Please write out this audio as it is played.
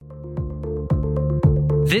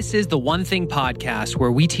This is the One Thing podcast, where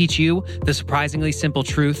we teach you the surprisingly simple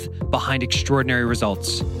truth behind extraordinary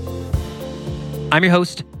results. I'm your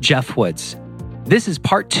host, Jeff Woods. This is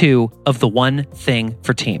part 2 of the One Thing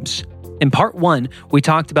for Teams. In part 1, we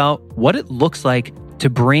talked about what it looks like to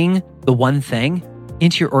bring the one thing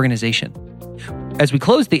into your organization. As we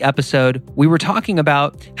closed the episode, we were talking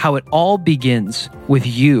about how it all begins with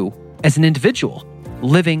you as an individual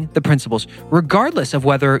living the principles, regardless of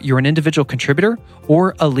whether you're an individual contributor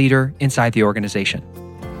or a leader inside the organization.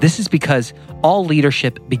 This is because all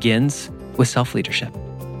leadership begins with self-leadership.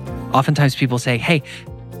 Oftentimes people say, hey,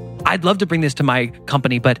 I'd love to bring this to my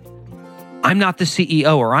company, but I'm not the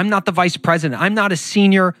CEO or I'm not the vice president. I'm not a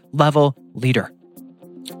senior level leader.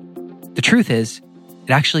 The truth is,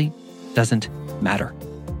 it actually doesn't matter.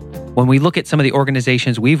 When we look at some of the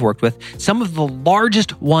organizations we've worked with, some of the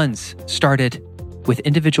largest ones started with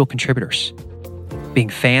individual contributors being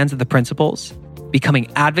fans of the principles, becoming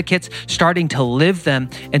advocates, starting to live them,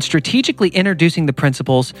 and strategically introducing the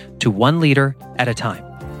principles to one leader at a time.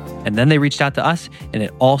 And then they reached out to us, and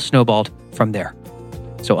it all snowballed from there.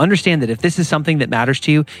 So understand that if this is something that matters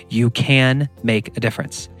to you, you can make a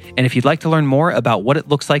difference. And if you'd like to learn more about what it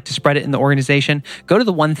looks like to spread it in the organization, go to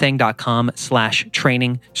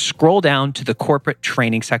theonething.com/training, scroll down to the corporate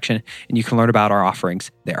training section, and you can learn about our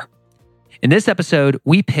offerings there. In this episode,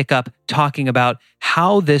 we pick up talking about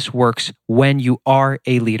how this works when you are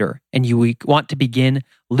a leader and you want to begin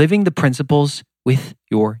living the principles with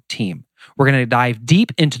your team. We're going to dive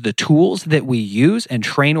deep into the tools that we use and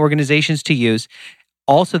train organizations to use,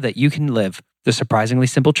 also that you can live the surprisingly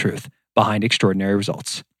simple truth behind extraordinary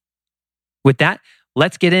results. With that,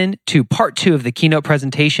 let's get into part 2 of the keynote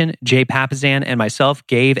presentation Jay Papasan and myself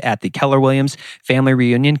gave at the Keller Williams Family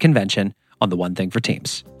Reunion Convention on the One Thing for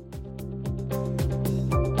Teams.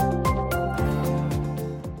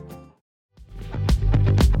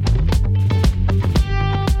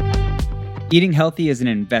 Eating healthy is an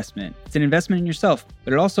investment. It's an investment in yourself,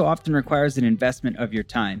 but it also often requires an investment of your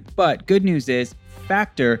time. But good news is,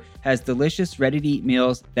 Factor has delicious, ready-to-eat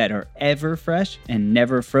meals that are ever fresh and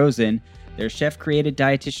never frozen. They're chef-created,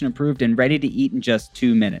 dietitian-approved, and ready to eat in just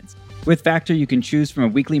 2 minutes. With Factor, you can choose from a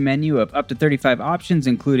weekly menu of up to 35 options,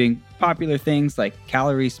 including popular things like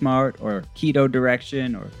Calorie Smart or Keto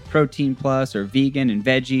Direction or Protein Plus or Vegan and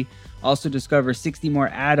Veggie. Also discover 60 more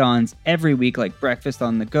add-ons every week, like breakfast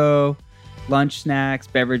on the go, lunch snacks,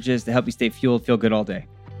 beverages to help you stay fueled, feel good all day.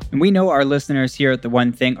 And we know our listeners here at The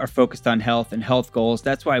One Thing are focused on health and health goals.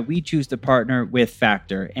 That's why we choose to partner with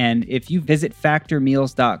Factor. And if you visit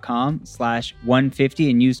factormeals.com/150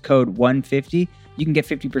 and use code 150, you can get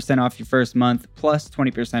 50% off your first month plus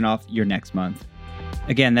 20% off your next month.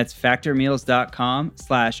 Again, that's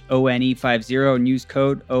factormeals.com/ONE50 and use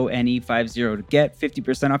code ONE50 to get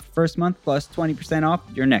 50% off your first month plus 20% off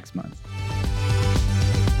your next month.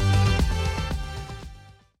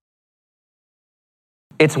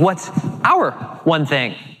 It's what's our one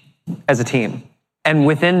thing as a team. And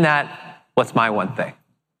within that, what's my one thing?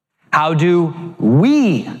 How do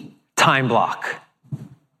we time block?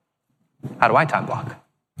 How do I time block?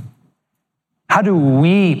 How do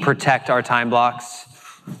we protect our time blocks?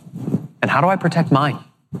 And how do I protect mine?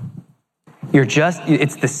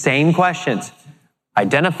 It's the same questions.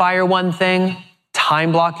 Identify your one thing,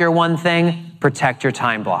 time block your one thing, protect your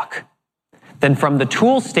time block. Then from the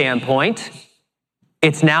tool standpoint,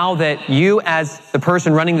 it's now that you, as the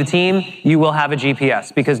person running the team, you will have a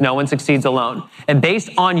GPS because no one succeeds alone. And based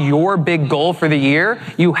on your big goal for the year,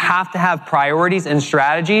 you have to have priorities and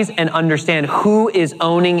strategies and understand who is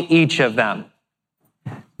owning each of them.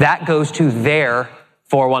 That goes to their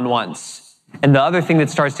 411s. And the other thing that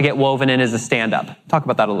starts to get woven in is a stand-up. Talk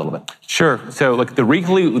about that a little bit. Sure. So look, the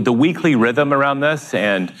weekly rhythm around this,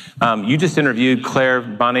 and you just interviewed Claire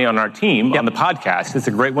Bonney on our team on the podcast. It's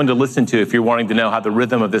a great one to listen to if you're wanting to know how the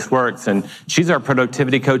rhythm of this works. And she's our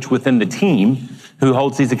productivity coach within the team who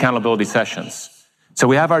holds these accountability sessions. So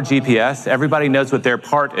we have our GPS. Everybody knows what their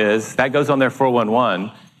part is. That goes on their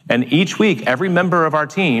 411. And each week, every member of our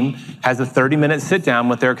team has a 30-minute sit-down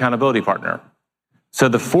with their accountability partner. So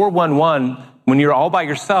the 411, when you're all by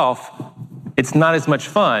yourself, it's not as much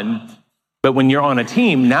fun. But when you're on a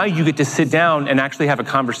team, now you get to sit down and actually have a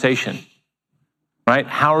conversation, right?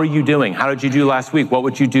 How are you doing? How did you do last week? What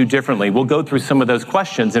would you do differently? We'll go through some of those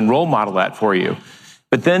questions and role model that for you.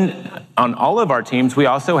 But then on all of our teams, we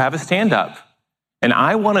also have a stand-up. And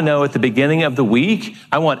I want to know at the beginning of the week,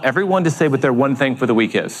 I want everyone to say what their one thing for the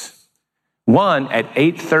week is. One, at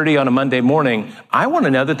 8:30 on a Monday morning, I want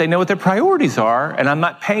to know that they know what their priorities are, and I'm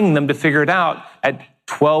not paying them to figure it out at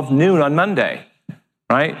 12 noon on Monday,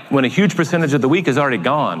 right? When a huge percentage of the week is already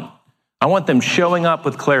gone. I want them showing up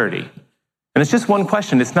with clarity. And it's just one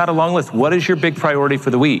question. It's not a long list. What is your big priority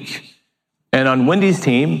for the week? And on Wendy's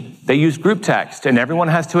team, they use group text, and everyone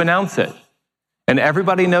has to announce it. And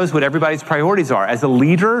everybody knows what everybody's priorities are. As a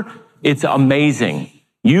leader, it's amazing.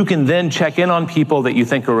 You can then check in on people that you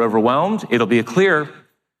think are overwhelmed. It'll be clear.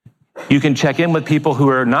 You can check in with people who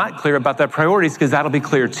are not clear about their priorities, because that'll be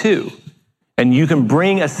clear too. And you can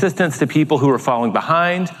bring assistance to people who are falling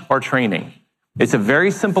behind or training. It's a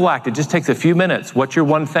very simple act. It just takes a few minutes. What's your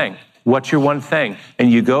one thing? What's your one thing?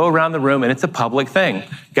 And you go around the room, and it's a public thing.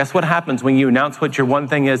 Guess what happens when you announce what your one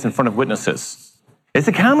thing is in front of witnesses? It's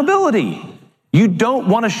accountability. You don't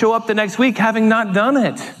want to show up the next week having not done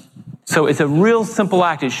it. So it's a real simple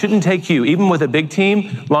act. It shouldn't take you, even with a big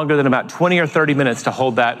team, longer than about 20 or 30 minutes to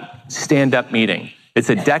hold that stand-up meeting. It's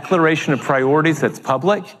a declaration of priorities that's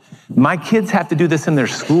public. My kids have to do this in their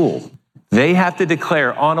school. They have to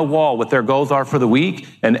declare on a wall what their goals are for the week,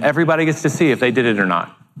 and everybody gets to see if they did it or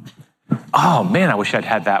not. Oh man, I wish I'd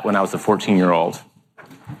had that when I was a 14-year-old.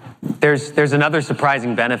 There's another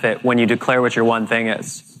surprising benefit when you declare what your one thing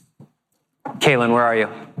is. Kaylin, where are you?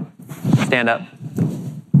 Stand up.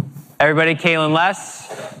 Everybody, Kaylin Less.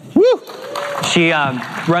 Woo! She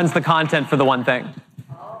runs the content for the one thing.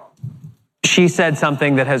 She said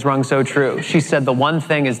something that has rung so true. She said the one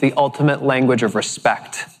thing is the ultimate language of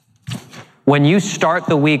respect. When you start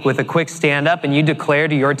the week with a quick stand-up and you declare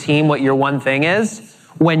to your team what your one thing is,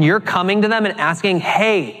 when you're coming to them and asking,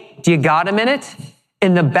 hey, do you got a minute?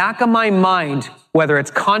 In the back of my mind, whether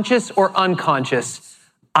it's conscious or unconscious,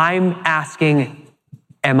 I'm asking,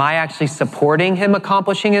 am I actually supporting him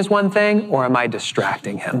accomplishing his one thing, or am I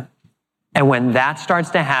distracting him? And when that starts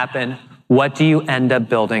to happen, what do you end up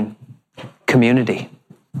building? Community.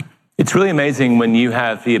 It's really amazing when you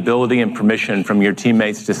have the ability and permission from your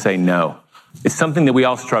teammates to say no. It's something that we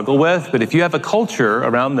all struggle with, but if you have a culture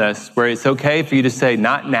around this where it's okay for you to say,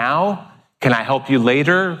 not now, can I help you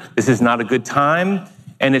later? This is not a good time.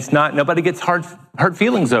 And it's not, nobody gets hurt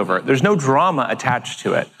feelings over it. There's no drama attached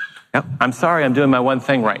to it. Yep. I'm sorry, I'm doing my one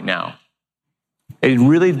thing right now. It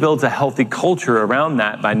really builds a healthy culture around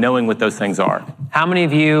that by knowing what those things are. How many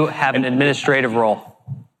of you have an administrative role?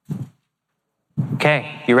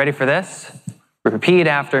 Okay, you ready for this? Repeat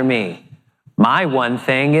after me. My one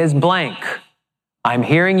thing is blank. I'm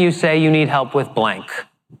hearing you say you need help with blank.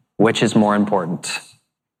 Which is more important?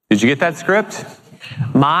 Did you get that script?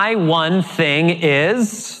 My one thing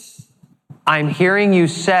is, I'm hearing you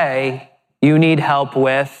say you need help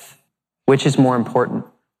with, which is more important?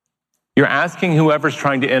 You're asking whoever's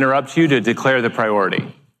trying to interrupt you to declare the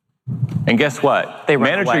priority. And guess what? The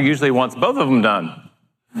manager usually wants both of them done.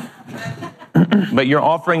 But you're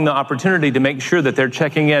offering the opportunity to make sure that they're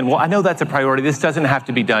checking in. Well, I know that's a priority. This doesn't have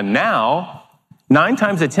to be done now. 9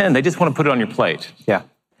 times out of 10, they just want to put it on your plate. Yeah.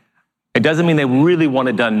 It doesn't mean they really want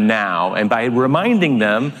it done now. And by reminding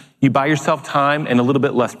them, you buy yourself time and a little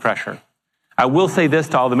bit less pressure. I will say this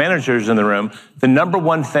to all the managers in the room. The number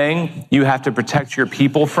one thing you have to protect your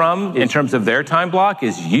people from in terms of their time block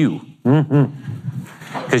is you.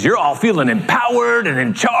 Because you're all feeling empowered and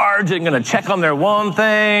in charge and going to check on their one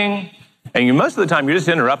thing. And most of the time, you're just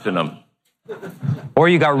interrupting them. Or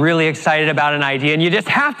you got really excited about an idea and you just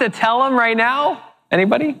have to tell them right now.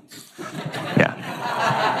 Anybody?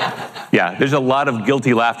 Yeah, there's a lot of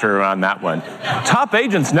guilty laughter around that one. Top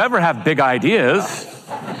agents never have big ideas.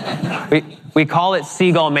 We call it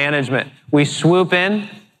seagull management. We swoop in,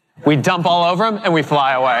 we dump all over them, and we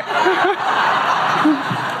fly away.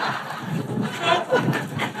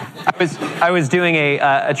 I was doing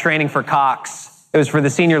a training for Cox. It was for the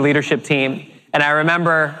senior leadership team. And I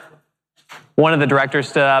remember one of the directors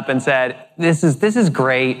stood up and said, this is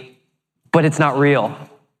great, but it's not real.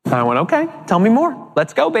 And I went, okay, tell me more.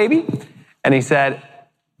 Let's go, baby. And he said,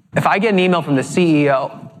 if I get an email from the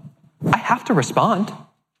CEO, I have to respond.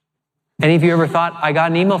 Any of you ever thought, I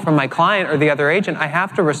got an email from my client or the other agent, I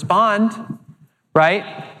have to respond,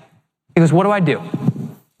 right? He goes, what do I do?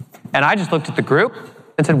 And I just looked at the group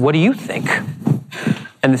and said, what do you think?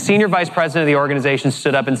 And the senior vice president of the organization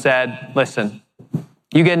stood up and said, listen,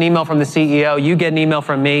 you get an email from the CEO, you get an email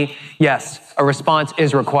from me. Yes, a response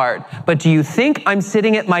is required. But do you think I'm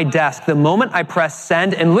sitting at my desk the moment I press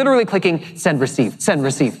send and literally clicking send, receive, send,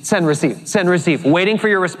 receive, send, receive, send, receive, waiting for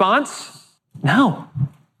your response? No.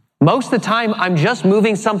 Most of the time, I'm just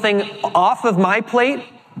moving something off of my plate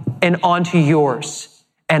and onto yours.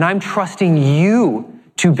 And I'm trusting you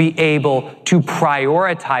to be able to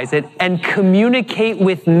prioritize it and communicate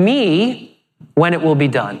with me when it will be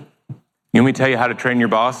done. You want me to tell you how to train your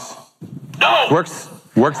boss? No!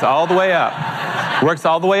 Works all the way up. Works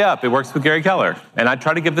all the way up. It works with Gary Keller. And I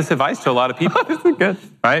try to give this advice to a lot of people. This is good.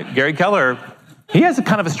 Right? Gary Keller, he has a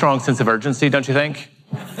kind of a strong sense of urgency, don't you think?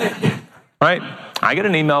 Right? I get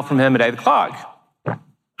an email from him at 8 o'clock.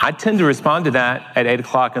 I tend to respond to that at 8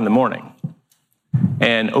 o'clock in the morning.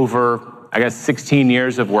 And over, I guess, 16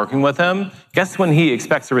 years of working with him, guess when he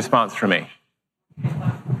expects a response from me?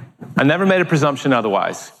 I never made a presumption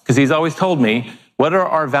otherwise, because he's always told me, what are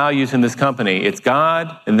our values in this company? It's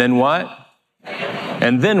God, and then what?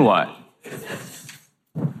 And then what?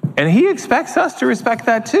 And he expects us to respect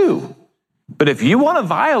that too. But if you want to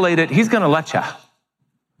violate it, he's going to let you.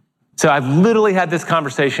 So I've literally had this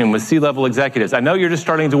conversation with C-level executives. I know you're just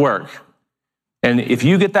starting to work. And if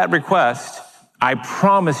you get that request, I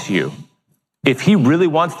promise you, if he really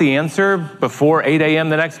wants the answer before 8 a.m.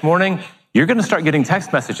 the next morning, you're going to start getting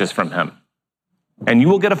text messages from him. And you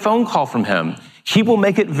will get a phone call from him. He will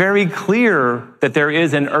make it very clear that there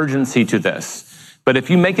is an urgency to this. But if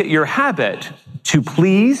you make it your habit to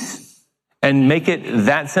please and make it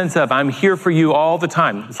that sense of, I'm here for you all the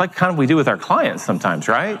time. It's like kind of we do with our clients sometimes,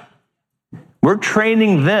 right? We're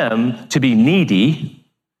training them to be needy,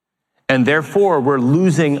 and therefore we're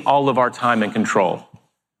losing all of our time and control.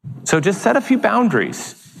 So just set a few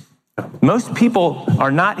boundaries. Most people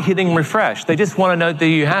are not hitting refresh. They just want to know that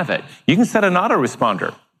you have it. You can set an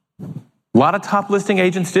autoresponder. A lot of top listing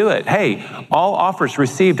agents do it. Hey, all offers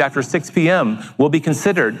received after 6 p.m. will be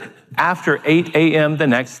considered after 8 a.m. the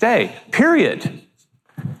next day, period.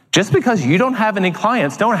 Just because you don't have any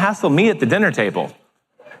clients, don't hassle me at the dinner table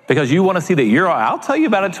because you want to see that I'll tell you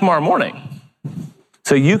about it tomorrow morning.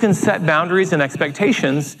 So you can set boundaries and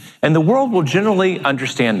expectations, and the world will generally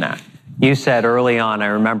understand that. You said early on, I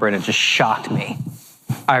remember, and it just shocked me.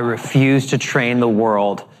 I refuse to train the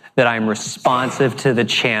world that I'm responsive to the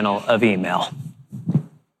channel of email.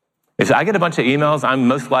 If I get a bunch of emails, I'm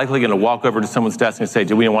most likely going to walk over to someone's desk and say,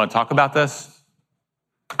 do we want to talk about this?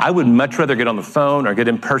 I would much rather get on the phone or get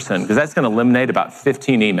in person, because that's going to eliminate about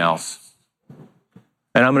 15 emails.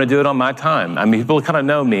 And I'm going to do it on my time. I mean, people kind of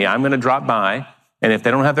know me. I'm going to drop by, and if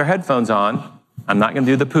they don't have their headphones on, I'm not going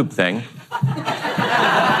to do the poop thing.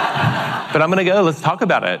 But I'm going to go, let's talk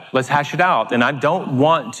about it. Let's hash it out. And I don't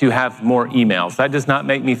want to have more emails. That does not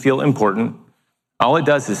make me feel important. All it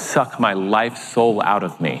does is suck my life soul out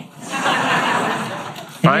of me.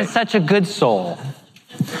 You're such a good soul.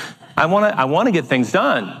 I want to get things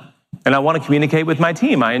done. And I want to communicate with my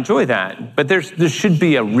team. I enjoy that. But there should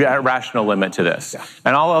be a rational limit to this. Yeah.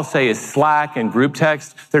 And all I'll say is Slack and group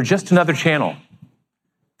text, they're just another channel.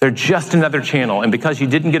 They're just another channel. And because you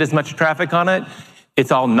didn't get as much traffic on it, it's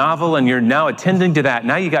all novel, and you're now attending to that.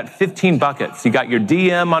 Now you got 15 buckets. You got your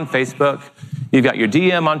DM on Facebook. You've got your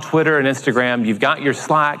DM on Twitter and Instagram. You've got your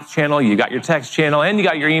Slack channel. You got your text channel, and you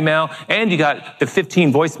got your email, and you got the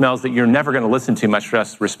 15 voicemails that you're never going to listen to, much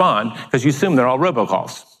less respond, because you assume they're all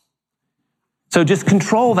robocalls. So just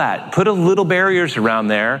control that. Put a little barriers around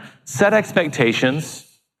there. Set expectations,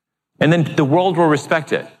 and then the world will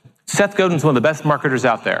respect it. Seth Godin's one of the best marketers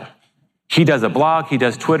out there. He does a blog. He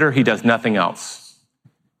does Twitter. He does nothing else.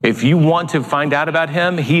 If you want to find out about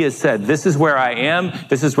him, he has said, this is where I am.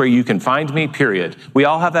 This is where you can find me, period. We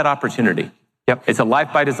all have that opportunity. Yep. It's a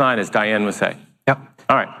life by design, as Diane would say. Yep.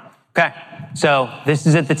 All right. Okay. So this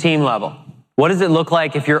is at the team level. What does it look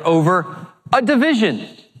like if you're over a division?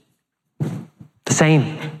 The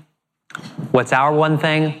same. What's our one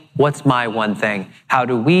thing? What's my one thing? How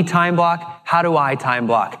do we time block? How do I time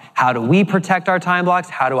block? How do we protect our time blocks?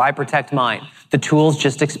 How do I protect mine? The tools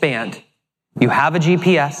just expand. You have a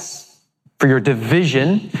GPS for your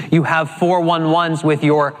division. You have 411s with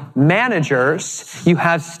your managers. You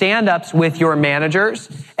have stand-ups with your managers.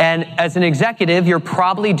 And as an executive, you're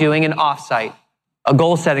probably doing an offsite, a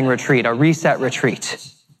goal-setting retreat, a reset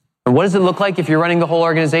retreat. And what does it look like if you're running the whole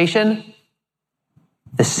organization?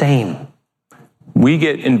 The same. We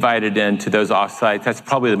get invited into those offsites. That's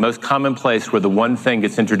probably the most common place where the one thing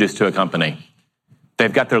gets introduced to a company.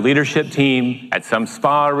 They've got their leadership team at some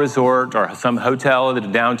spa resort or some hotel in the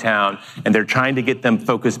downtown, and they're trying to get them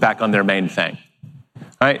focused back on their main thing. All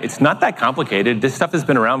right? It's not that complicated. This stuff has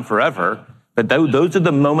been around forever, but those are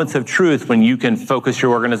the moments of truth when you can focus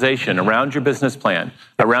your organization around your business plan,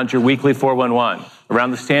 around your weekly 411, around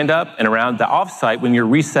the stand-up, and around the offsite when you're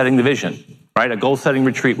resetting the vision, right? A goal-setting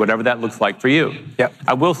retreat, whatever that looks like for you. Yep.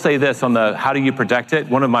 I will say this on the how do you protect it.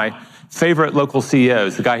 One of my favorite local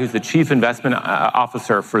CEOs, the guy who's the chief investment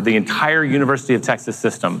officer for the entire University of Texas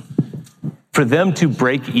system. For them to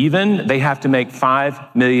break even, they have to make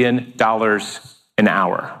 $5 million an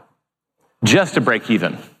hour just to break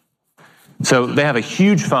even. So they have a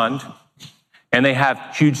huge fund, and they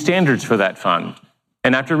have huge standards for that fund.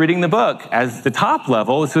 And after reading the book, as the top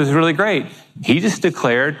level, this was really great. He just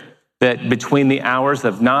declared that between the hours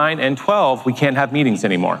of 9 and 12, we can't have meetings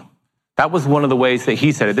anymore. That was one of the ways that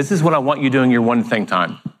he said it. This is what I want you doing your one thing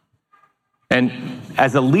time. And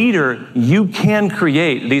as a leader, you can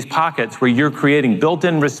create these pockets where you're creating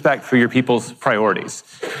built-in respect for your people's priorities.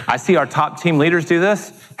 I see our top team leaders do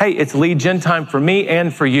this. Hey, it's lead gen time for me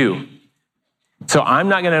and for you. So I'm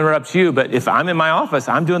not going to interrupt you, but if I'm in my office,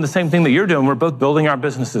 I'm doing the same thing that you're doing. We're both building our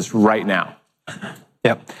businesses right now.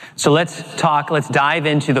 Yep. So let's dive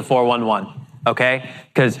into the 411, okay?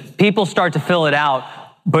 Because people start to fill it out,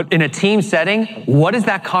 but in a team setting, what does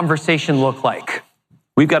that conversation look like?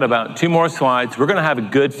 We've got about 2 more slides. We're going to have a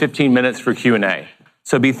good 15 minutes for Q&A.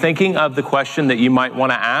 So be thinking of the question that you might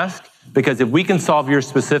want to ask, because if we can solve your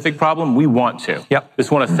specific problem, we want to. Yep.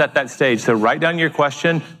 Just want to set that stage. So write down your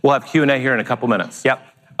question. We'll have Q&A here in a couple minutes. Yep.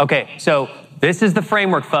 Okay, so this is the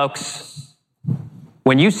framework, folks.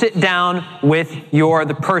 When you sit down with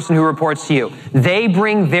the person who reports to you, they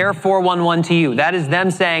bring their 411 to you. That is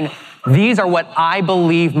them saying, these are what I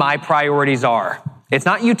believe my priorities are. It's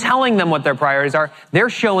not you telling them what their priorities are. They're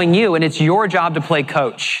showing you, and it's your job to play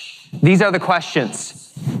coach. These are the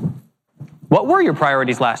questions. What were your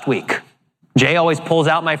priorities last week? Jay always pulls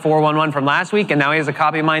out my 411 from last week, and now he has a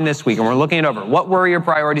copy of mine this week, and we're looking it over. What were your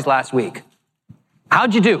priorities last week?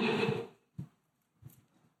 How'd you do?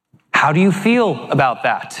 How do you feel about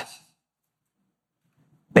that?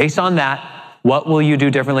 Based on that, what will you do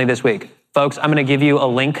differently this week? Folks, I'm going to give you a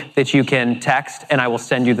link that you can text, and I will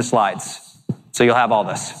send you the slides. So you'll have all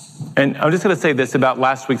this. And I'm just going to say this about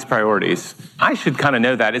last week's priorities. I should kind of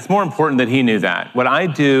know that. It's more important that he knew that. What I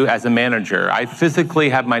do as a manager, I physically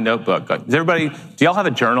have my notebook. Do y'all have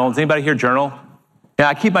a journal? Does anybody here journal? Yeah,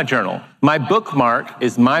 I keep my journal. My bookmark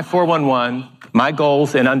is my 411, my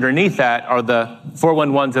goals, and underneath that are the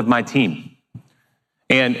 411s of my team.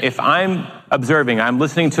 And if I'm observing, I'm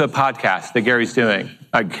listening to a podcast that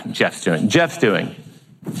Jeff's doing,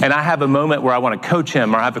 and I have a moment where I want to coach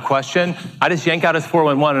him or I have a question, I just yank out his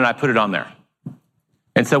 411 and I put it on there.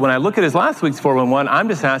 And so when I look at his last week's 411, I'm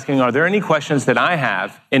just asking, are there any questions that I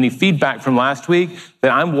have, any feedback from last week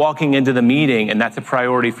that I'm walking into the meeting and that's a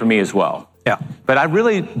priority for me as well? Yeah. But I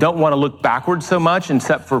really don't want to look backwards so much and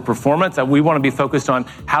set for performance. We want to be focused on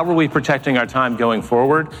how are we protecting our time going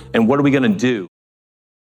forward and what are we going to do?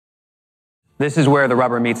 This is where the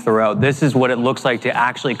rubber meets the road. This is what it looks like to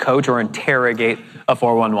actually coach or interrogate a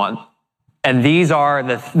 411. And these are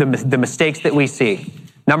the mistakes that we see.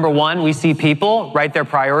 Number one, we see people write their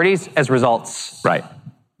priorities as results. Right.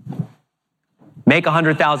 Make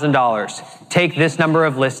 $100,000. Take this number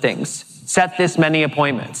of listings. Set this many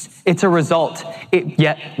appointments. It's a result.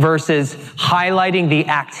 Versus highlighting the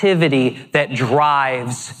activity that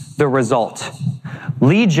drives the result.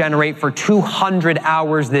 Lead generate for 200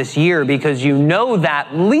 hours this year because you know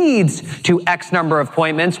that leads to X number of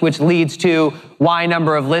appointments, which leads to Y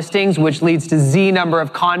number of listings, which leads to Z number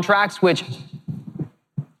of contracts, which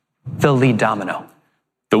the lead domino.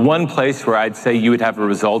 The one place where I'd say you would have a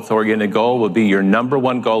results-oriented goal would be your number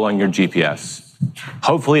one goal on your GPS.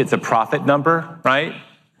 Hopefully it's a profit number, right?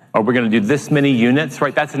 Or we're going to do this many units,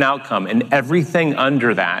 right? That's an outcome. And everything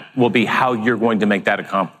under that will be how you're going to make that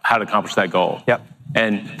how to accomplish that goal. Yep.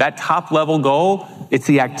 And that top level goal, it's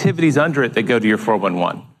the activities under it that go to your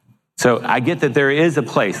 411. So I get that there is a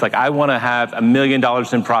place, like I want to have $1 million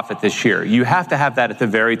in profit this year. You have to have that at the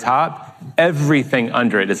very top. Everything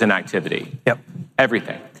under it is an activity. Yep.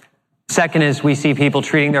 Everything. Second is we see people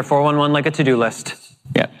treating their 411 like a to-do list.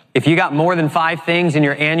 Yeah. If you got more than 5 things in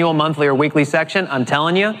your annual, monthly, or weekly section, I'm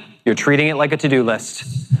telling you, you're treating it like a to-do list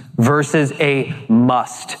versus a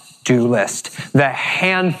must-do list. The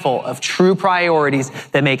handful of true priorities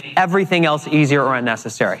that make everything else easier or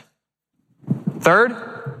unnecessary.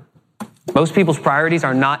 Third, most people's priorities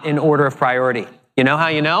are not in order of priority. You know how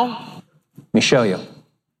you know? Let me show you.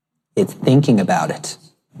 It's thinking about it.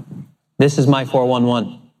 This is my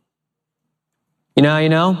 411. You know how you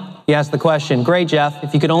know? You ask the question, great, Jeff,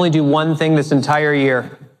 if you could only do one thing this entire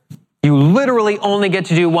year, you literally only get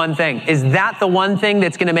to do one thing. Is that the one thing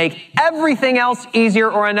that's going to make everything else easier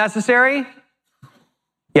or unnecessary?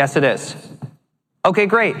 Yes, it is. Okay,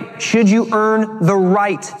 great. Should you earn the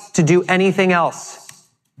right to do anything else?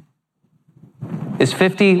 Is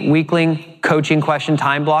 50 weekly coaching question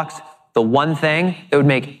time blocks the one thing that would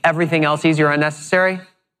make everything else easier or unnecessary?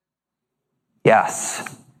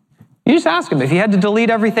 Yes. You just ask them if you had to delete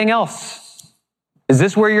everything else. Is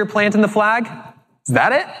this where you're planting the flag? Is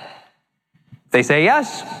that it? If they say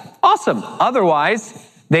yes, awesome. Otherwise,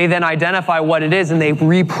 they then identify what it is and they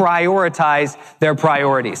reprioritize their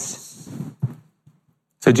priorities.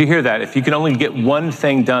 So do you hear that? If you can only get one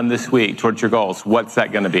thing done this week towards your goals, what's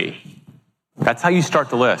that going to be? That's how you start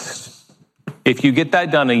the list. If you get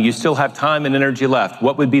that done and you still have time and energy left,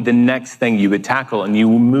 what would be the next thing you would tackle? And you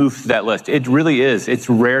move through that list. It really is. It's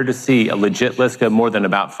rare to see a legit list go more than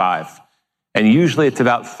about 5. And usually it's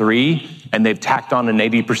about 3, and they've tacked on an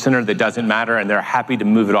 80%er that doesn't matter, and they're happy to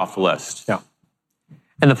move it off the list. Yeah.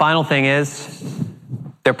 And the final thing is,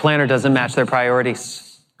 their planner doesn't match their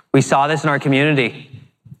priorities. We saw this in our community.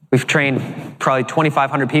 We've trained probably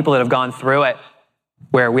 2,500 people that have gone through it,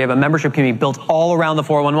 where we have a membership community built all around the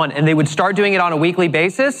 411, and they would start doing it on a weekly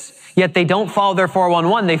basis, yet they don't follow their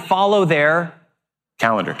 411, they follow their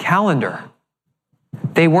calendar.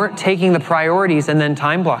 They weren't taking the priorities and then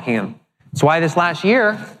time blocking them. That's why this last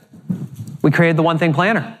year, we created the One Thing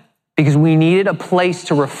Planner, because we needed a place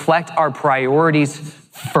to reflect our priorities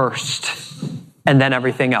first, and then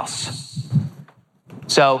everything else.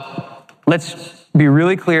 So let's be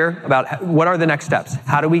really clear about what are the next steps.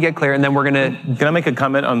 How do we get clear? And then we're going to... Can I make a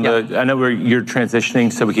comment on I know you're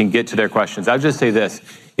transitioning so we can get to their questions. I'll just say this.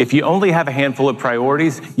 If you only have a handful of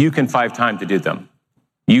priorities, you can find time to do them.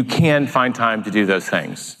 You can find time to do those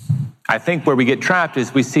things. I think where we get trapped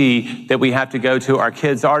is we see that we have to go to our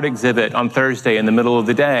kids' art exhibit on Thursday in the middle of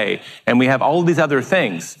the day, and we have all of these other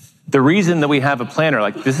things. The reason that we have a planner,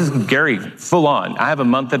 like this is Gary, full on. I have a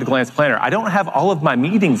month at a glance planner. I don't have all of my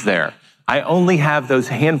meetings there. I only have those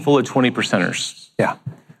handful of 20%ers. Yeah.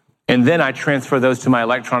 And then I transfer those to my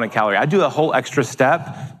electronic calendar. I do a whole extra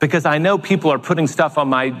step because I know people are putting stuff on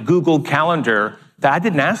my Google Calendar that I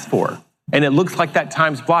didn't ask for. And it looks like that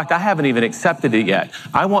time's blocked. I haven't even accepted it yet.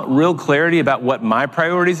 I want real clarity about what my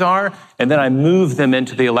priorities are, and then I move them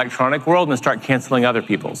into the electronic world and start canceling other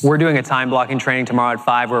people's. We're doing a time blocking training tomorrow at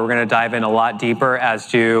 5 where we're going to dive in a lot deeper as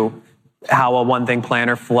to how a One Thing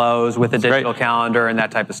Planner flows with a digital calendar and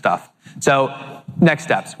that type of stuff. So next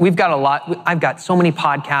steps. We've got a lot. I've got so many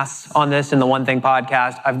podcasts on this in the One Thing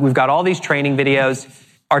podcast. We've got all these training videos.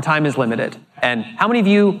 Our time is limited. And how many of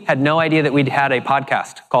you had no idea that we'd had a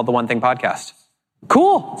podcast called the One Thing Podcast?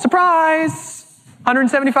 Cool. Surprise.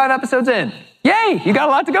 175 episodes in. Yay. You got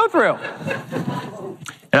a lot to go through.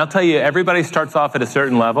 And I'll tell you, everybody starts off at a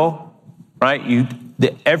certain level, right?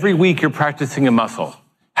 Every week you're practicing a muscle.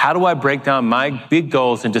 How do I break down my big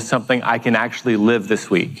goals into something I can actually live this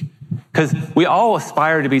week? Because we all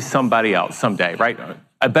aspire to be somebody else someday, right?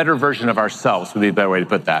 A better version of ourselves would be a better way to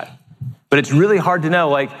put that. But it's really hard to know,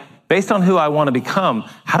 like, based on who I want to become,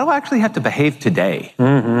 how do I actually have to behave today?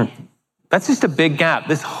 Mm-hmm. That's just a big gap.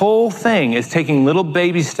 This whole thing is taking little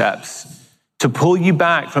baby steps to pull you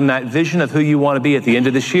back from that vision of who you want to be at the end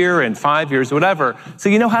of this year and 5 years or whatever, so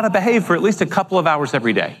you know how to behave for at least a couple of hours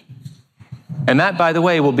every day. And that, by the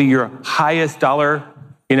way, will be your highest dollar,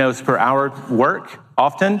 per hour work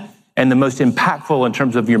often, and the most impactful in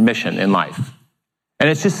terms of your mission in life. And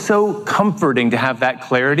it's just so comforting to have that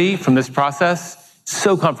clarity from this process.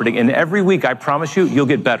 So comforting. And every week, I promise you, you'll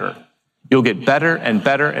get better. You'll get better and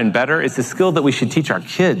better and better. It's a skill that we should teach our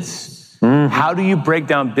kids. Mm-hmm. How do you break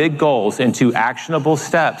down big goals into actionable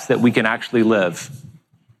steps that we can actually live?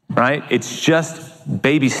 Right? It's just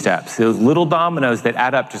baby steps, those little dominoes that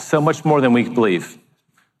add up to so much more than we believe.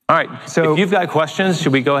 All right, so if you've got questions,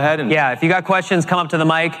 should we go ahead? Yeah, if you got questions, come up to the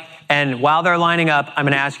mic. And while they're lining up, I'm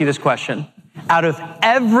going to ask you this question. Out of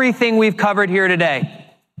everything we've covered here today,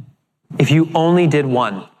 if you only did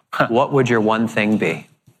one, what would your one thing be?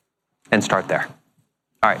 And start there.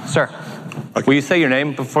 All right, sir. Okay. Will you say your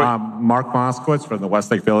name before? Mark Moskowitz from the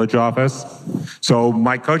Westlake Village office. So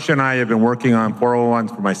my coach and I have been working on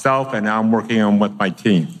 401s for myself, and now I'm working on with my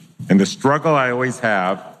team. And the struggle I always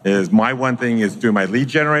have is my one thing is doing my lead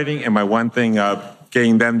generating, and my one thing of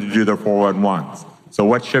getting them to do their 411s. So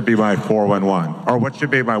what should be my 411? Or what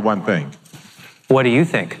should be my one thing? What do you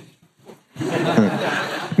think?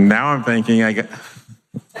 Now I'm thinking,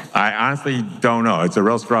 I honestly don't know. It's a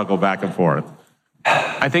real struggle back and forth.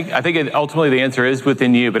 I think ultimately the answer is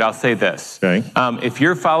within you, but I'll say this. Okay. If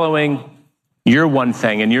you're following your one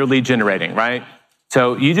thing and you're lead generating, right?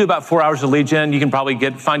 So you do about 4 hours of lead gen, you can probably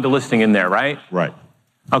find a listing in there, right? Right.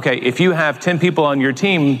 Okay, if you have 10 people on your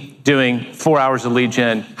team doing 4 hours of lead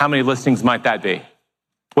gen, how many listings might that be?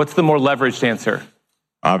 What's the more leveraged answer?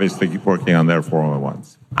 Obviously keep working on their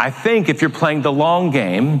 401s. I think if you're playing the long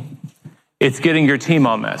game, it's getting your team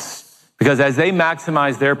on this. Because as they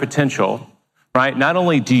maximize their potential, right, not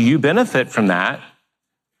only do you benefit from that,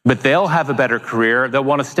 but they'll have a better career. They'll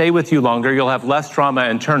want to stay with you longer. You'll have less trauma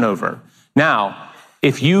and turnover. Now,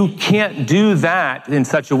 if you can't do that in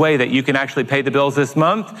such a way that you can actually pay the bills this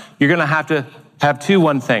month, you're going to have two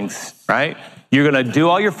one things, right? You're going to do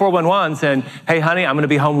all your 411s and, hey, honey, I'm going to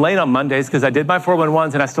be home late on Mondays because I did my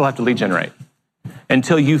 411s and I still have to lead generate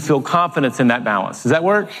until you feel confidence in that balance. Does that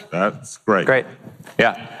work? That's great. Great.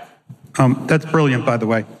 Yeah. That's brilliant, by the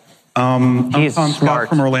way. I'm He's Tom smart. Scott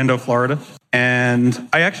from Orlando, Florida. And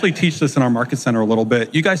I actually teach this in our market center a little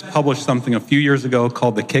bit. You guys published something a few years ago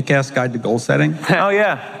called the Kick-Ass Guide to Goal Setting. Oh,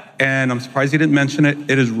 yeah. And I'm surprised you didn't mention it.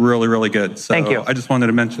 It is really, really good. So Thank you. I just wanted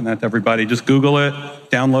to mention that to everybody. Just Google it,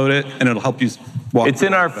 download it, and it'll help you walk. It's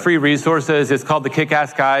in our free resources. It's called the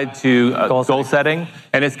Kick-Ass Guide to Goal Setting.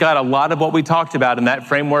 And it's got a lot of what we talked about in that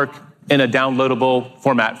framework in a downloadable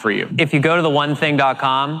format for you. If you go to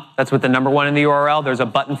theonething.com, that's with the number one in the URL, there's a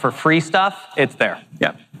button for free stuff. It's there.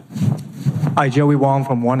 Yeah. Hi, Joey Wong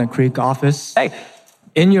from Walnut Creek office. Hey.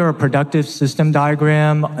 In your productive system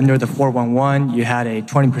diagram, under the 411, you had a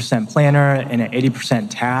 20% planner and an 80%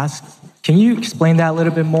 task. Can you explain that a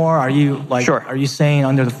little bit more? Are you Sure. Are you saying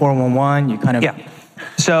under the 411, you kind of... Yeah.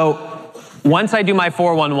 So once I do my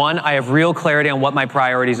 411, I have real clarity on what my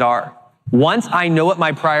priorities are. Once I know what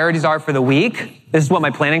my priorities are for the week, this is what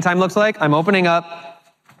my planning time looks like. I'm opening up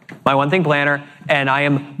my One Thing planner, and I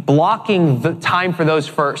am blocking the time for those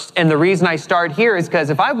first. And the reason I start here is because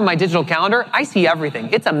if I open my digital calendar, I see everything.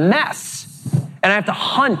 It's a mess. And I have to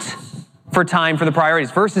hunt for time for the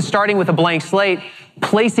priorities versus starting with a blank slate,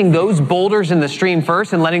 placing those boulders in the stream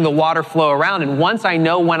first and letting the water flow around. And once I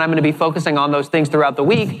know when I'm going to be focusing on those things throughout the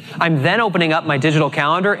week, I'm then opening up my digital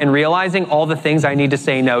calendar and realizing all the things I need to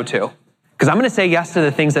say no to. Because I'm going to say yes to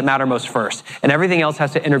the things that matter most first. And everything else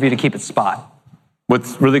has to interview to keep its spot.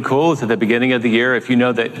 What's really cool is at the beginning of the year, if you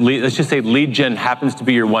know that, let's just say lead gen happens to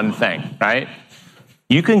be your one thing, right?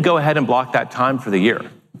 You can go ahead and block that time for the year.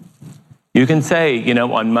 You can say,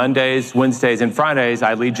 on Mondays, Wednesdays, and Fridays,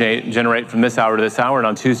 I lead generate from this hour to this hour, and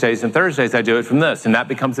on Tuesdays and Thursdays, I do it from this, and that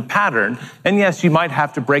becomes a pattern. And yes, you might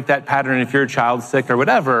have to break that pattern if your child's sick or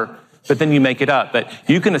whatever, but then you make it up. But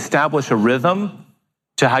you can establish a rhythm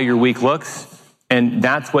to how your week looks, and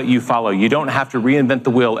that's what you follow. You don't have to reinvent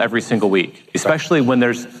the wheel every single week, especially when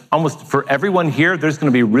there's almost, for everyone here, there's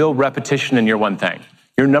going to be real repetition in your one thing.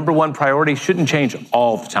 Your number one priority shouldn't change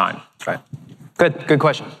all the time. That's right. Good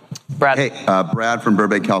question. Brad. Hey, Brad from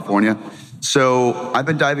Burbank, California. So I've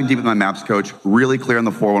been diving deep with my MAPS coach, really clear on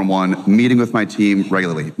the 411, meeting with my team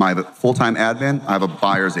regularly. I have a full-time admin, I have a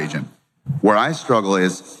buyer's agent. Where I struggle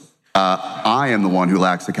is I am the one who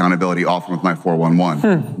lacks accountability often with my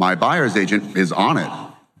 411. My buyer's agent is on it.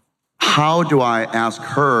 How do I ask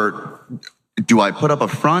her, do I put up a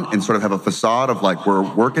front and sort of have a facade of like, we're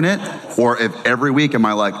working it? Or if every week am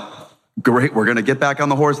I like, great, we're going to get back on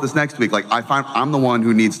the horse this next week. Like I find I'm the one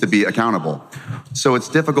who needs to be accountable. So it's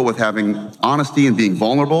difficult with having honesty and being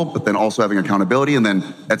vulnerable, but then also having accountability. And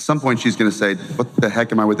then at some point she's going to say, what the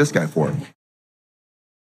heck am I with this guy for?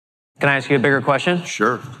 Can I ask you a bigger question?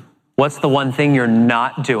 Sure. What's the one thing you're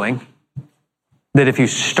not doing that if you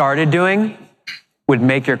started doing would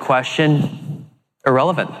make your question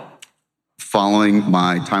irrelevant? Following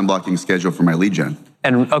my time blocking schedule for my lead gen.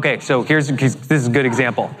 And okay, so this is a good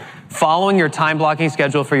example. Following your time blocking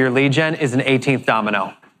schedule for your lead gen is an 18th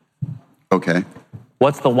domino. Okay.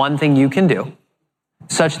 What's the one thing you can do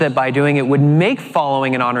such that by doing it would make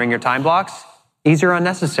following and honoring your time blocks easier or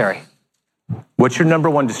unnecessary? What's your number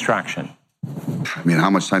one distraction? I mean, how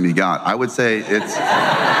much time you got? I would say it's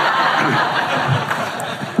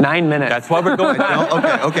 9 minutes. That's why we're going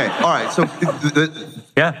back. Okay. All right. So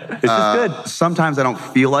Yeah, this is good. sometimes I don't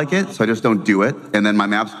feel like it, so I just don't do it. And then my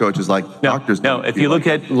MAPS coach is like, doctors don't if feel you look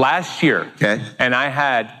like at last year, Okay. and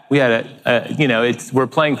we had we're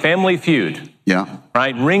playing Family Feud. Yeah.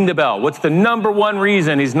 Right? Ring the bell. What's the number one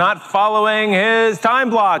reason he's not following his time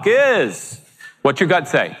block is? What's your gut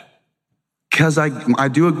say? Because I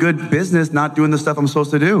do a good business not doing the stuff I'm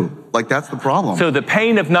supposed to do. Like, that's the problem. So the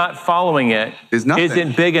pain of not following it Is nothing.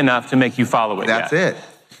 isn't big enough to make you follow it That's yet. it.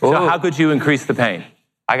 So how could you increase the pain?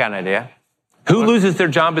 I got an idea. Who loses their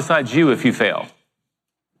job besides you if you fail?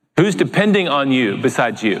 Who's depending on you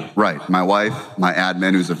besides you? Right. My wife, my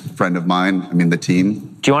admin, who's a friend of mine, the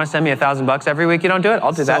team. Do you want to send me $1,000 every week you don't do it?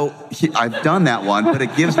 I'll do that. So I've done that one, but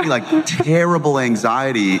it gives me like terrible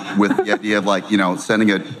anxiety with the idea of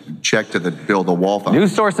sending a check to build a wall phone. New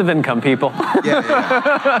source of income, people. Yeah.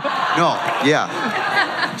 No,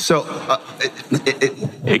 yeah. So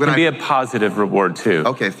It can be a positive reward too.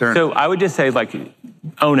 Okay, fair So I would just say,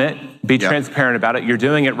 own it, be Yeah. transparent about it. You're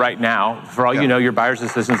doing it right now. For all you know, your buyer's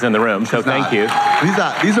assistant's in the room, so thank you.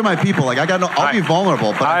 These are my people. I'll be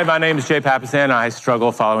vulnerable. But Hi, my name is Jay Papasan. I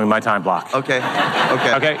struggle following my time block. Okay.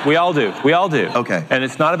 Okay, we all do. Okay. And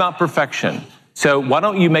it's not about perfection. So why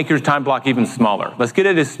don't you make your time block even smaller? Let's get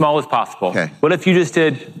it as small as possible. Okay. What if you just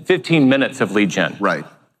did 15 minutes of lead gen? Right.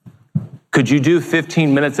 Could you do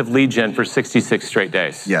 15 minutes of lead gen for 66 straight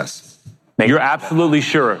days? Yes. You're absolutely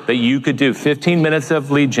sure that you could do 15 minutes of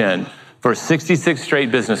lead gen for 66 straight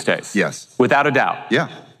business days? Yes. Without a doubt? Yeah.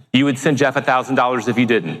 You would send Jeff $1,000 if you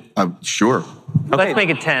didn't? Sure. Let's make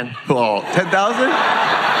it 10. Oh, 10,000?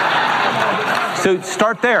 So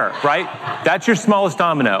start there, right? That's your smallest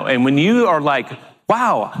domino. And when you are like,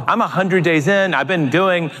 wow, I'm 100 days in, I've been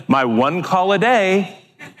doing my 1 call a day,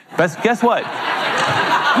 guess what?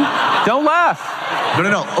 Don't laugh.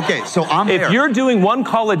 No. Okay, so I'm there. If you're doing 1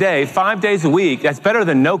 call a day, 5 days a week, that's better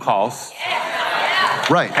than no calls.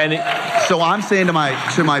 Right. So I'm saying to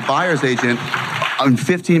my buyer's agent, in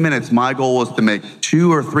 15 minutes, my goal was to make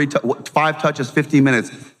 2 or 3, 5 touches, 15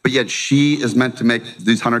 minutes, but yet she is meant to make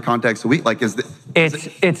these 100 contacts a week. Like,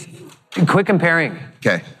 It's quit comparing.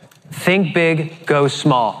 Okay. Think big, go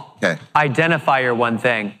small. Okay. Identify your one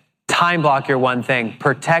thing. Time block your one thing.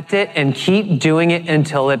 Protect it and keep doing it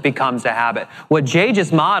until it becomes a habit. What Jay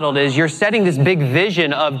just modeled is you're setting this big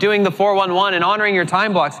vision of doing the 411 and honoring your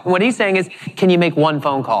time blocks. And what he's saying is, can you make 1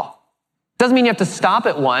 phone call? Doesn't mean you have to stop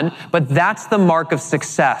at 1, but that's the mark of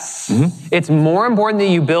success. Mm-hmm. It's more important that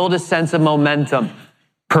you build a sense of momentum.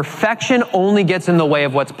 Perfection only gets in the way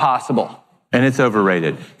of what's possible. And it's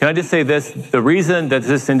overrated. Can I just say this? The reason that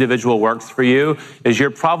this individual works for you is you're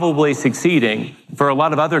probably succeeding for a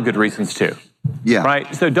lot of other good reasons too. Yeah.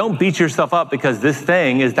 Right? So don't beat yourself up because this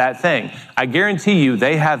thing is that thing. I guarantee you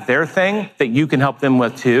they have their thing that you can help them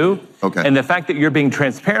with too. Okay. And the fact that you're being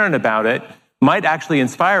transparent about it might actually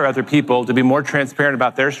inspire other people to be more transparent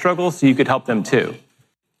about their struggles so you could help them too.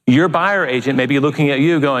 Your buyer agent may be looking at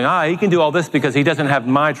you going, he can do all this because he doesn't have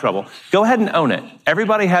my trouble. Go ahead and own it.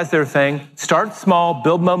 Everybody has their thing. Start small,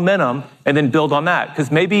 build momentum, and then build on that.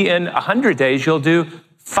 Because maybe in 100 days, you'll do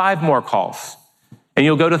 5 more calls and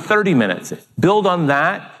you'll go to 30 minutes. Build on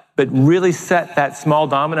that, but really set that small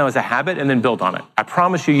domino as a habit and then build on it. I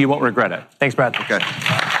promise you, you won't regret it. Thanks, Brad. Okay.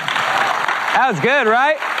 That was good,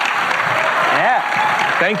 right?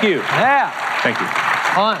 Yeah. Thank you. Yeah. Thank you.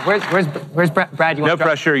 Hold on. Where's Brad? Brad, you want No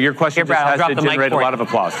pressure. Your question Brad, just has to generate a lot of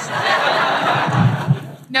applause.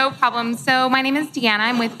 No problem. So my name is Deanna.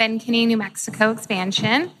 I'm with Ben Kinney, New Mexico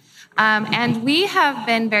expansion. And we have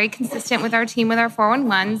been very consistent with our team with our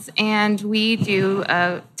 411s, and we do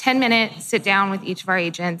a 10-minute sit down with each of our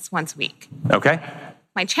agents once a week. Okay.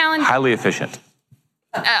 My challenge... Highly efficient.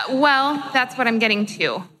 Well, that's what I'm getting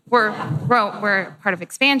to. We're part of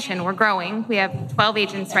expansion. We're growing. We have 12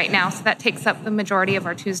 agents right now, so that takes up the majority of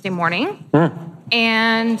our Tuesday morning.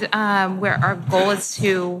 And where our goal is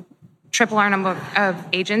to triple our number of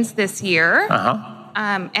agents this year.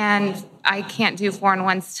 And I can't do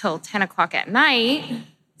 411s till 10 o'clock at night.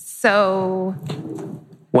 So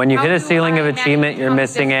when you hit a ceiling of achievement, you're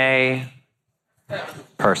missing a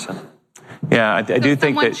person. Yeah, I do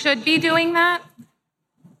think that someone should be doing that.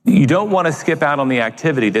 You don't want to skip out on the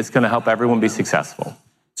activity that's going to help everyone be successful.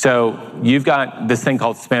 So you've got this thing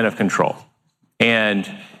called span of control.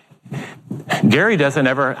 And Gary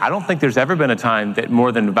I don't think there's ever been a time that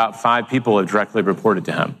more than about 5 people have directly reported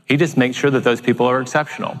to him. He just makes sure that those people are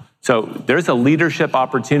exceptional. So there's a leadership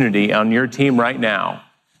opportunity on your team right now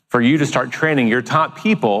for you to start training your top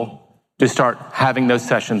people to start having those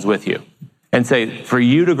sessions with you. And say, for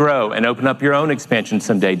you to grow and open up your own expansion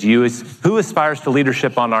someday, who aspires to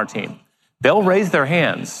leadership on our team? They'll raise their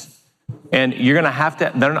hands. And you're going to have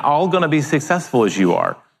to, they're not all going to be successful as you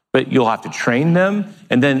are, but you'll have to train them.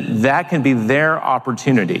 And then that can be their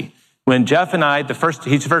opportunity. When Jeff and I, he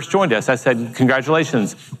first joined us, I said,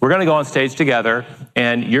 congratulations, we're going to go on stage together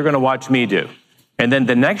and you're going to watch me do. And then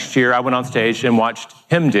the next year I went on stage and watched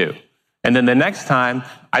him do. And then the next time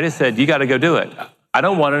I just said, you got to go do it. I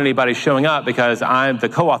don't want anybody showing up because I'm the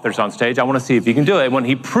co-authors on stage. I want to see if he can do it. When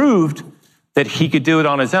he proved that he could do it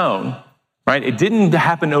on his own, right? It didn't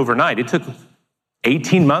happen overnight. It took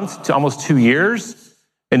 18 months to almost 2 years.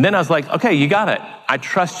 And then I was like, okay, you got it. I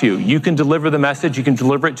trust you. You can deliver the message. You can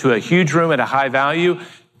deliver it to a huge room at a high value.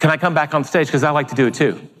 Can I come back on stage? Because I like to do it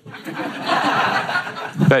too.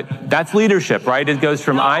 But that's leadership, right? It goes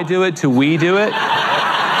from I do it to we do it.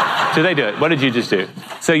 So they do it. What did you just do?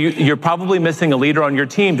 So you're probably missing a leader on your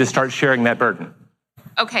team to start sharing that burden.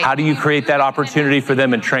 Okay. How do you create that opportunity for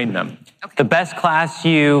them and train them? Okay. The best class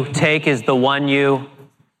you take is the one you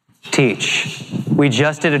teach. We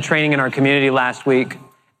just did a training in our community last week,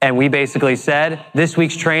 and we basically said, this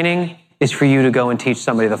week's training is for you to go and teach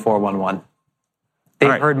somebody the 411.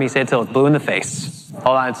 They've heard me say it till it's blue in the face.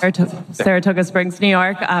 Hold on. Saratoga Springs, New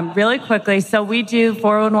York. Really quickly, so we do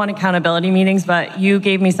 411 accountability meetings, but you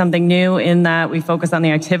gave me something new in that we focus on the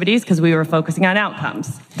activities because we were focusing on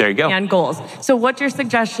outcomes. There you go. And goals. So what's your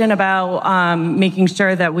suggestion about making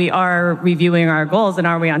sure that we are reviewing our goals and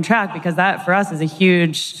are we on track? Because that for us is a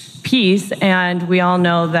huge piece. And we all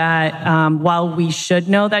know that while we should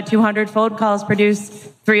know that 200 phone calls produce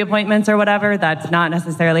 3 appointments or whatever, that's not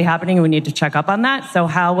necessarily happening. We need to check up on that. So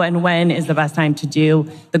how and when is the best time to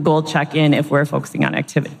do the goal check-in if we're focusing on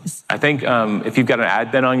activities? I think if you've got an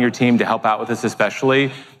admin on your team to help out with this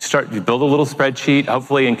especially, you build a little spreadsheet,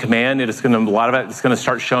 hopefully in Command, a lot of it is going to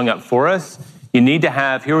start showing up for us. You need to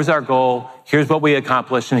have, here was our goal, here's what we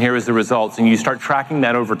accomplished, and here is the results. And you start tracking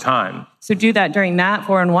that over time. So do that during that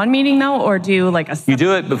 411 meeting though, or do like a... You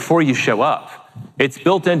do it before you show up. It's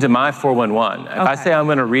built into my 411. If I say I'm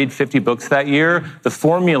going to read 50 books that year, the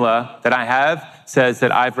formula that I have says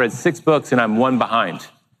that I've read 6 books and I'm 1 behind.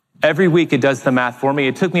 Every week it does the math for me.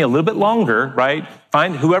 It took me a little bit longer, right?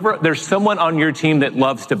 There's someone on your team that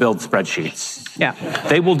loves to build spreadsheets. Yeah.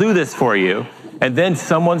 They will do this for you. And then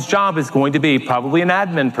someone's job is going to be probably an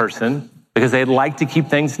admin person because they'd like to keep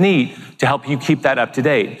things neat to help you keep that up to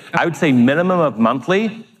date. I would say minimum of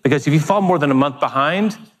monthly, because if you fall more than a month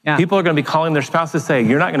behind, people are going to be calling their spouses saying,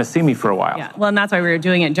 you're not going to see me for a while. Yeah, well, and that's why we were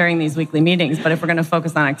doing it during these weekly meetings. But if we're going to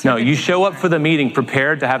focus on activity. No, you show up for the meeting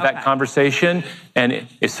prepared to have that conversation. And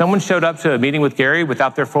if someone showed up to a meeting with Gary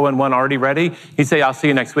without their 411 already ready, he'd say, I'll see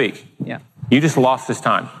you next week. Yeah. You just lost this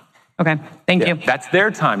time. Okay, thank you. That's their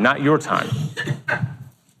time, not your time.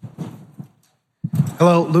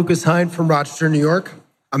 Hello, Lucas Hind from Rochester, New York.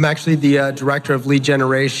 I'm actually the director of lead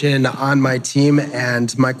generation on my team,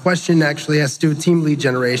 and my question actually has to do with team lead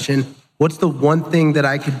generation. What's the one thing that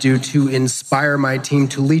I could do to inspire my team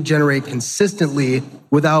to lead generate consistently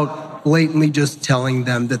without blatantly just telling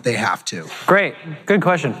them that they have to? Great. Good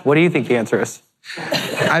question. What do you think the answer is?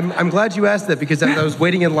 I'm glad you asked that because as I was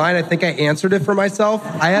waiting in line, I think I answered it for myself.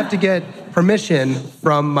 I have to get permission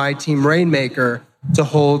from my team Rainmaker to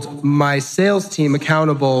hold my sales team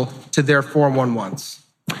accountable to their 411s.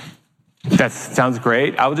 That sounds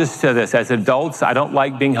great. I will just say this. As adults, I don't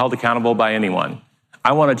like being held accountable by anyone.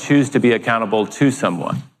 I want to choose to be accountable to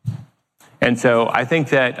someone. And so I think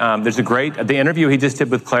that the interview he just did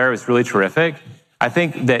with Claire was really terrific. I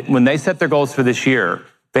think that when they set their goals for this year,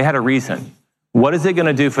 they had a reason. What is it going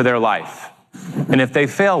to do for their life? And if they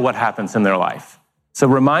fail, what happens in their life? So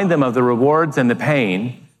remind them of the rewards and the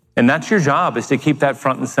pain. And that's your job, is to keep that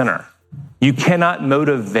front and center. You cannot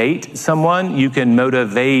motivate someone, you can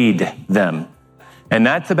motivate them. And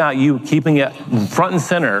that's about you keeping it front and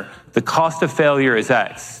center. The cost of failure is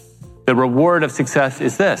X. The reward of success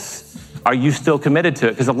is this. Are you still committed to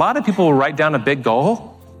it? Because a lot of people will write down a big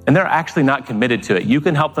goal and they're actually not committed to it. You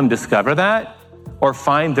can help them discover that or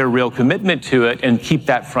find their real commitment to it and keep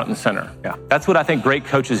that front and center. Yeah. That's what I think great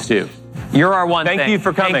coaches do. You're our one thing. Thank you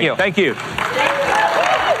for coming. Thank you.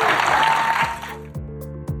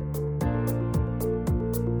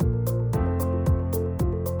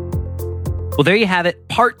 Well, there you have it,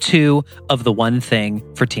 part 2 of the one thing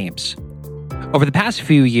for teams. Over the past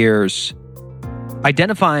few years,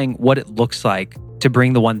 identifying what it looks like to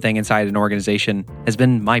bring the one thing inside an organization has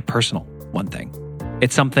been my personal one thing.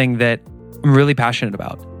 It's something that I'm really passionate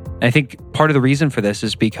about. And I think part of the reason for this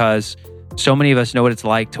is because so many of us know what it's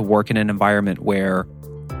like to work in an environment where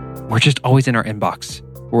we're just always in our inbox.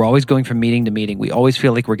 We're always going from meeting to meeting. We always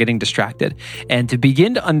feel like we're getting distracted. And to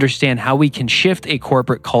begin to understand how we can shift a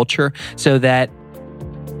corporate culture so that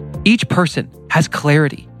each person has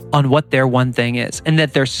clarity on what their one thing is, and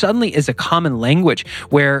that there suddenly is a common language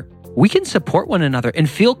where we can support one another and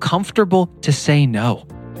feel comfortable to say no.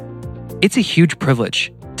 It's a huge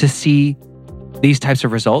privilege to see these types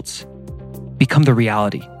of results become the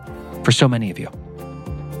reality for so many of you.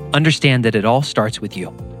 Understand that it all starts with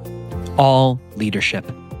you. All leadership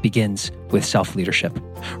begins with self-leadership.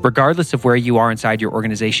 Regardless of where you are inside your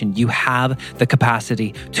organization, you have the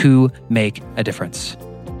capacity to make a difference.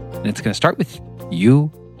 And it's going to start with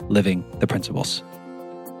you living the principles.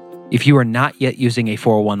 If you are not yet using a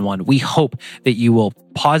 411, we hope that you will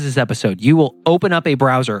pause this episode. You will open up a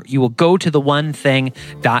browser. You will go to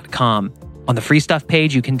theonething.com. On the free stuff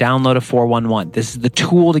page, you can download a 411. This is the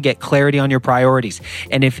tool to get clarity on your priorities.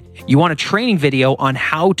 And if you want a training video on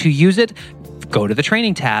how to use it, go to the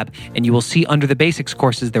training tab and you will see under the basics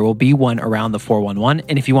courses, there will be one around the 411.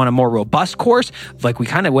 And if you want a more robust course, like we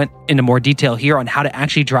kind of went into more detail here on how to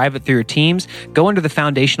actually drive it through your teams, go under the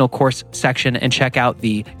foundational course section and check out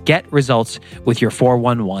the Get Results with Your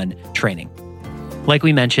 411 training. Like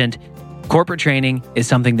we mentioned, Corporate training is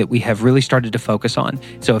something that we have really started to focus on.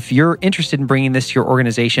 So if you're interested in bringing this to your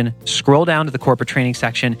organization, scroll down to the corporate training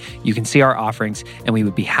section. You can see our offerings, and we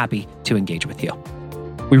would be happy to engage with you.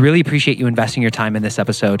 We really appreciate you investing your time in this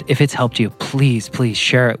episode. If it's helped you, please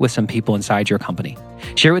share it with some people inside your company.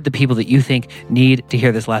 Share it with the people that you think need to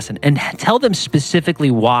hear this lesson, and tell them specifically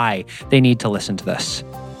why they need to listen to this.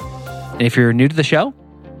 And if you're new to the show,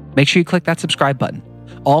 make sure you click that subscribe button.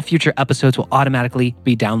 All future episodes will automatically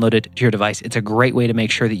be downloaded to your device. It's a great way to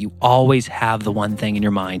make sure that you always have the one thing in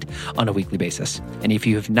your mind on a weekly basis. And if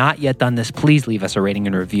you have not yet done this, please leave us a rating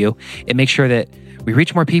and review. It makes sure that we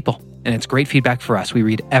reach more people, and it's great feedback for us. We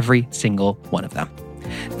read every single one of them.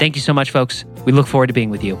 Thank you so much, folks. We look forward to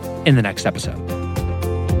being with you in the next episode.